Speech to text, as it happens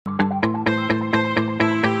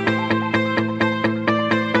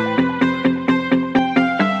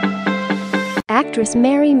Actress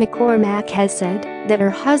Mary McCormack has said that her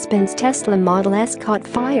husband's Tesla Model S caught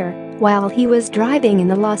fire while he was driving in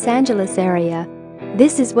the Los Angeles area.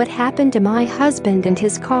 "This is what happened to my husband and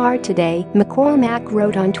his car today," McCormack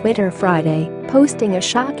wrote on Twitter Friday, posting a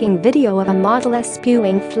shocking video of a Model S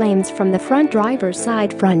spewing flames from the front driver's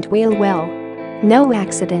side front wheel well. No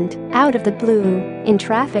accident, out of the blue, in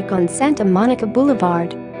traffic on Santa Monica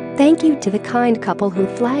Boulevard. "Thank you to the kind couple who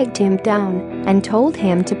flagged him down and told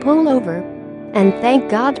him to pull over. And thank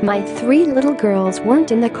God my 3 little girls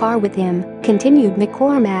weren't in the car with him," continued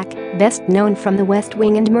McCormack, best known from The West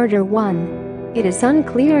Wing and Murder One. It is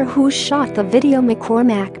unclear who shot the video,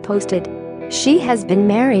 McCormack posted. She has been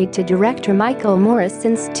married to director Michael Morris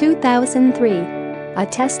since 2003. A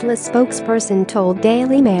Tesla spokesperson told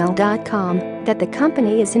DailyMail.com that the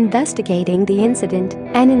company is investigating the incident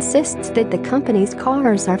and insists that the company's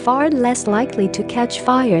cars are far less likely to catch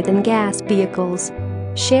fire than gas vehicles.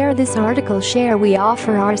 "Share this article. We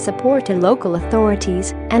offer our support to local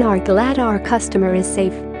authorities and are glad our customer is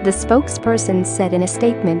safe," the spokesperson said in a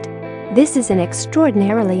statement. "This is an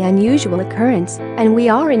extraordinarily unusual occurrence, and we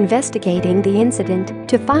are investigating the incident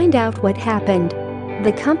to find out what happened."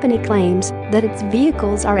 The company claims that its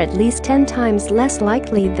vehicles are at least 10 times less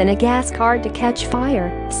likely than a gas car to catch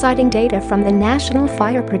fire, citing data from the National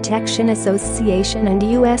Fire Protection Association and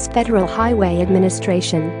U.S. Federal Highway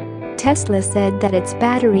Administration. Tesla said that its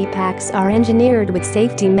battery packs are engineered with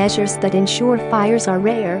safety measures that ensure fires are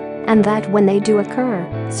rare and that when they do occur,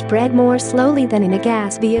 spread more slowly than in a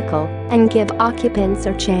gas vehicle and give occupants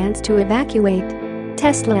a chance to evacuate.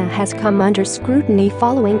 Tesla has come under scrutiny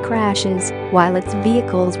following crashes while its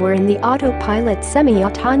vehicles were in the autopilot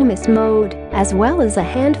semi-autonomous mode, as well as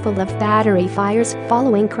a handful of battery fires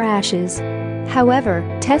following crashes. However,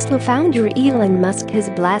 Tesla founder Elon Musk has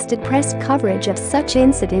blasted press coverage of such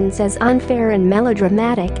incidents as unfair and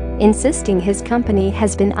melodramatic, insisting his company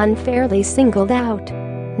has been unfairly singled out.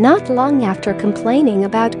 Not long after complaining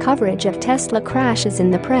about coverage of Tesla crashes in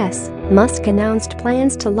the press, Musk announced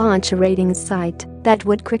plans to launch a ratings site that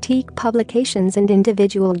would critique publications and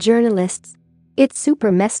individual journalists. "It's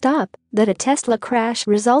super messed up that a Tesla crash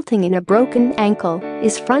resulting in a broken ankle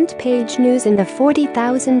is front-page news and the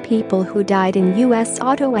 40,000 people who died in U.S.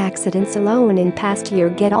 auto accidents alone in past year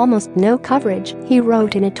get almost no coverage," he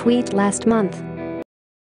wrote in a tweet last month.